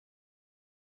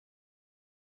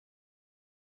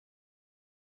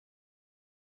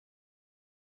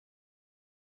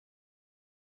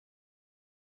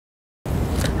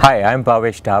Hi, I'm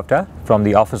Bhavesh Davda from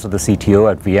the Office of the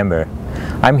CTO at VMware.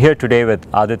 I'm here today with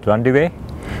Adit Ranadive,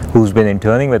 who's been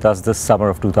interning with us this summer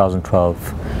of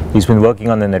 2012. He's been working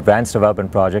on an advanced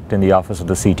development project in the Office of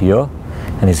the CTO,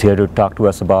 and he's here to talk to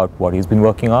us about what he's been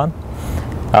working on.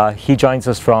 He joins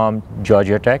us from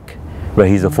Georgia Tech, where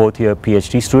he's a fourth-year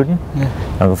Ph.D. student,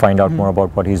 and we'll find out more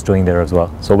about what he's doing there as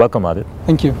well. So welcome, Adit.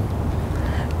 Thank you.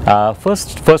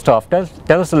 First off,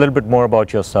 tell us a little bit more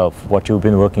about yourself, what you've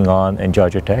been working on in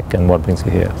Georgia Tech and what brings you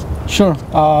here. Sure.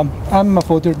 I'm a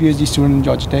fourth-year PhD student in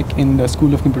Georgia Tech in the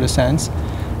School of Computer Science.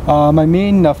 My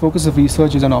main focus of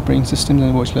research is on operating systems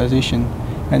and virtualization,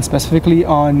 and specifically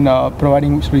on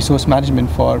providing resource management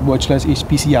for virtualized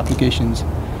HPC applications.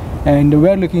 And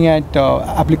we're looking at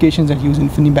applications that use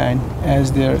InfiniBand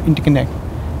as their interconnect,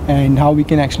 and how we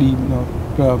can actually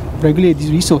regulate these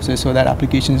resources so that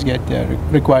applications get their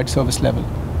required service level.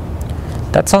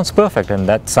 That sounds perfect, and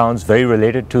that sounds very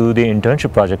related to the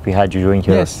internship project we had you doing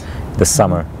here this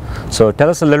summer. So tell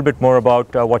us a little bit more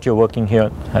about what you're working here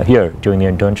during the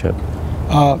internship.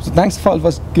 So thanks for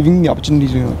giving me the opportunity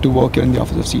to work here in the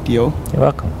Office of CTO. You're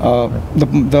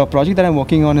welcome. The project that I'm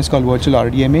working on is called Virtual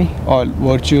RDMA, or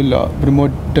Virtual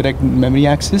Remote Direct Memory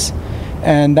Access,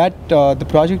 and that the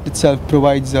project itself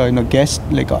provides guest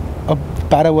like a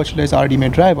para-virtualized RDMA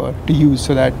driver to use,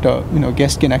 so that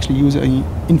guests can actually use an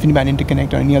InfiniBand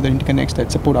interconnect or any other interconnects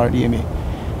that support RDMA.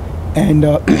 And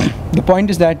the point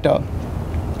is that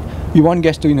we want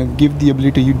guests to give the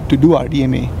ability to do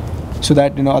RDMA, so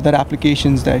that other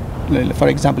applications that, for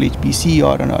example, HPC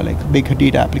or like big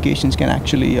data applications can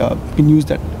actually can use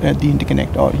that the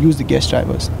interconnect or use the guest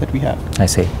drivers that we have. I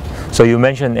see. So you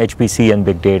mentioned HPC and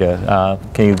big data.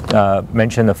 Can you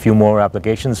mention a few more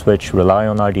applications which rely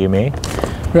on RDMA?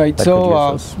 Right.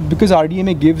 So because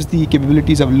RDMA gives the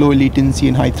capabilities of low latency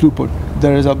and high throughput,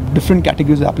 there is different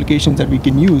categories of applications that we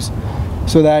can use,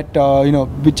 so that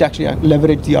which actually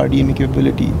leverage the RDMA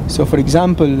capability. So for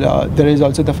example, there is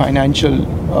also the financial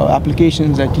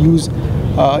applications that use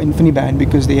InfiniBand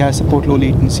because they have support low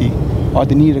latency, or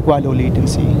they require low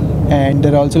latency. And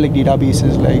there are also like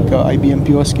databases like IBM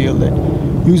PureScale that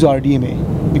use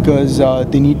RDMA because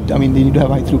they need to have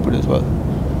high throughput as well.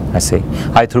 I see.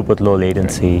 High throughput, low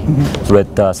latency,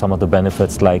 with some of the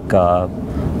benefits like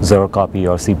zero copy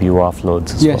or CPU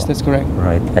offloads as well. Yes, that's correct.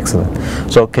 Right,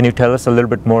 excellent. So can you tell us a little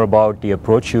bit more about the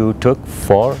approach you took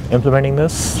for implementing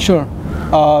this? Sure.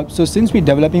 So since we're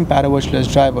developing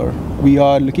para-virtualized driver, we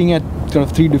are looking at sort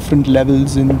of three different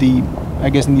levels in the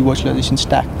virtualization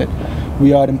stack that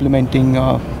we are implementing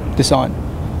this on.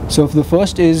 So the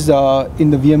first is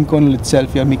in the VM kernel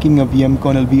itself, we are making a VM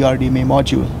kernel vRDMA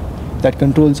module that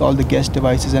controls all the guest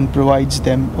devices and provides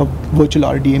them a virtual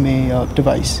RDMA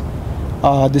device.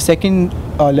 The second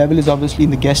level is obviously in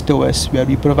the guest OS, where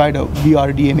we provide a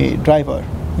vRDMA driver,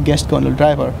 a guest kernel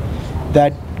driver,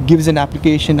 that gives an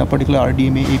application a particular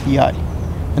RDMA API.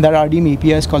 And that RDMA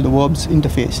API is called the verbs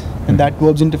interface. And that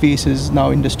verbs interface is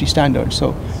now industry standard.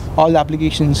 So all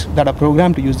applications that are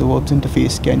programmed to use the verbs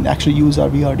interface can actually use our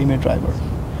vRDMA driver.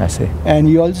 I see. And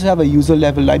we also have a user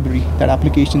level library that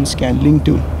applications can link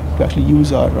to actually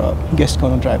use our guest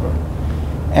kernel driver.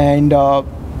 And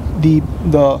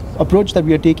the approach that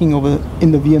we are taking over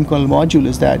in the VM kernel module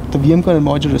is that the VM kernel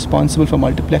module is responsible for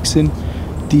multiplexing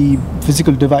the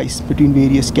physical device between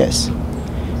various guests.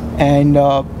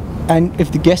 And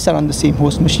if the guests are on the same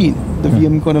host machine, the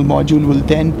VM kernel module will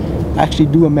then actually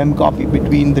do a mem copy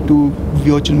between the two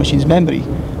virtual machines' memory,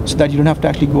 so that you don't have to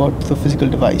actually go out to the physical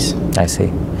device. I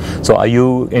see. So are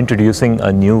you introducing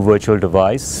a new virtual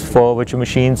device for virtual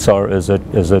machines, or is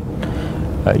it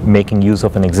making use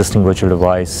of an existing virtual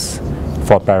device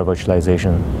for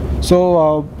para-virtualization?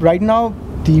 So right now,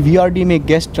 the vRDMA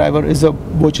guest driver is a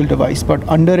virtual device, but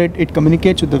under it, it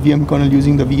communicates with the VM kernel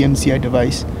using the VMCI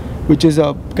device, which is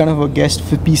a kind of a guest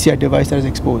PCI device that is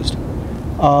exposed.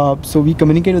 So we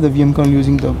communicate with the VM kernel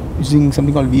using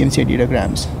something called VMCI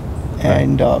datagrams,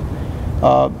 and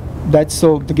that's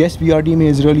so the guest vRDMA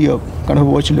is really a kind of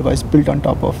a virtual device built on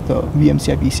top of the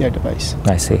VMCI PCI device.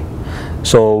 I see.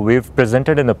 So we've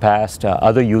presented in the past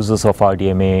other uses of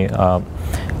RDMA,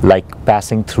 like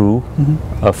passing through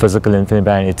a physical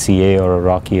InfiniBand HCA or a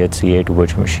Rocky HCA to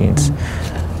virtual machines.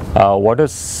 What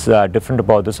is different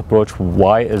about this approach?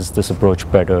 Why is this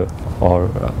approach better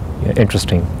or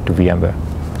interesting to VMware?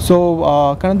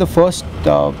 So kind of the first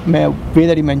way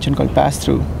that you mentioned, called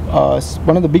pass-through.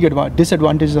 One of the big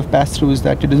disadvantages of pass-through is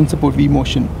that it doesn't support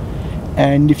vMotion.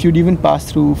 And if you'd even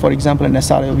pass through, for example, an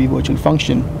SRIOV virtual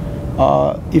function,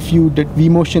 if you did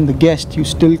vMotion the guest, you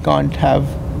still can't have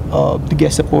the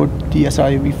guest support the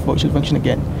SRIOV virtual function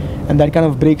again. And that kind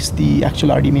of breaks the actual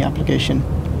RDMA application.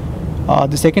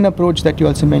 The second approach that you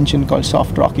also mentioned, called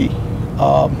soft Rocky,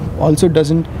 also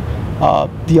doesn't.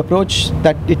 The approach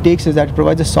that it takes is that it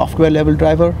provides a software level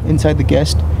driver inside the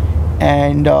guest,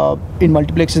 and it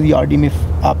multiplexes the RDMA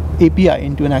API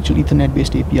into an actual Ethernet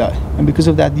based API, and because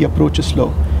of that the approach is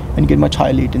slow and get much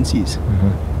higher latencies.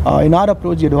 In our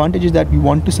approach, the advantage is that we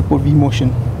want to support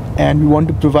vMotion, and we want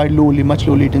to provide much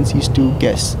low latencies to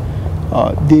guests.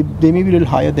 They may be a little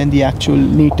higher than the actual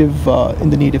native in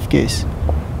the native case,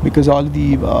 because all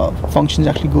the functions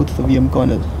actually go through the VM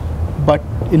kernel. But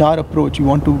in our approach,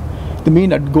 the main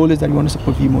goal is that we want to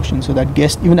support vMotion, so that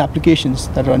guest, even applications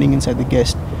that are running inside the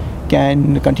guest,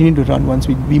 can continue to run once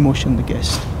we vMotion the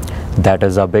guest. That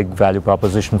is a big value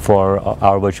proposition for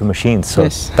our virtual machines. So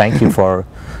yes. Thank you for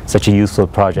such a useful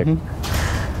project.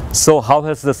 So how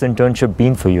has this internship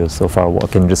been for you so far?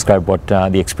 Can you describe what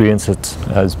the experience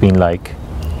has been like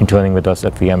interning with us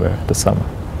at VMware this summer?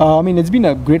 It's been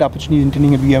a great opportunity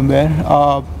interning at VMware.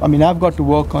 I've got to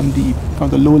work on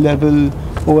the low-level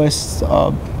OS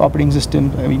operating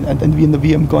system. And in the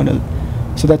VM kernel.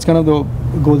 So that's kind of the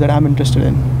goal that I'm interested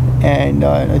in. And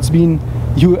it's been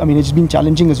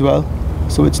challenging as well.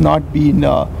 So it's been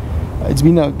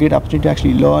a great opportunity to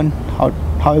actually learn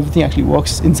how everything actually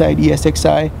works inside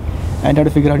ESXi, and how to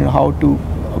figure out how to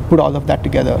put all of that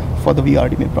together for the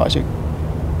vRDMA project.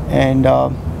 And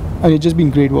it's just been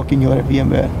great working here at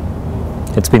VMware.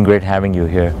 It's been great having you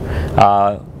here.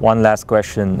 One last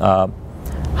question.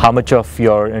 How much of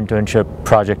your internship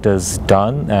project is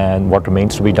done, and what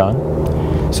remains to be done?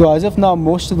 So as of now,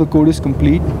 most of the code is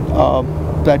complete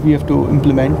that we have to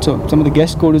implement. So some of the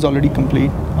guest code is already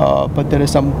complete, but there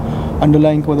is some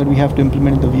underlying code that we have to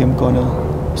implement in the VM kernel.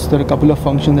 So there are a couple of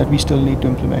functions that we still need to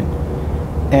implement.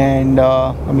 And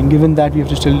given that, we have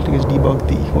to still debug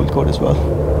the whole code as well.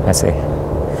 I see.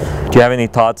 Do you have any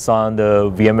thoughts on the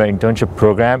VMware internship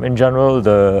program in general,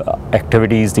 the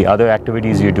other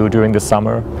activities you do during the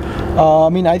summer?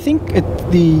 I think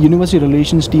the university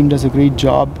relations team does a great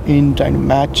job in trying to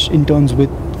match interns with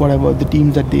whatever the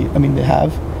teams that they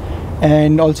have,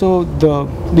 and also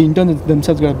the interns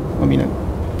themselves got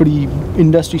a pretty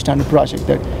industry standard project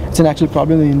that it's an actual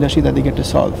problem in the industry that they get to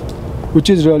solve, which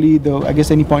is really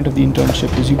any point of the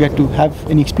internship is you get to have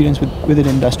any experience with an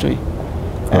industry.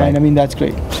 Right. And that's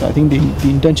great. So I think the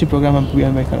internship program at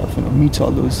VMware kind of meets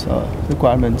all those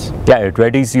requirements. Yeah, it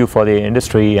readies you for the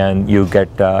industry, and you get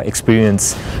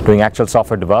experience doing actual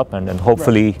software development, and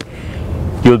hopefully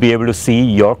you'll be able to see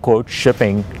your code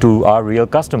shipping to our real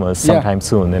customers sometime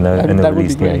soon in a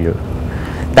release near you.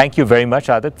 Thank you very much,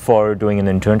 Adit, for doing an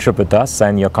internship with us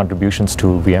and your contributions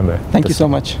to VMware. Thank you so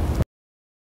much.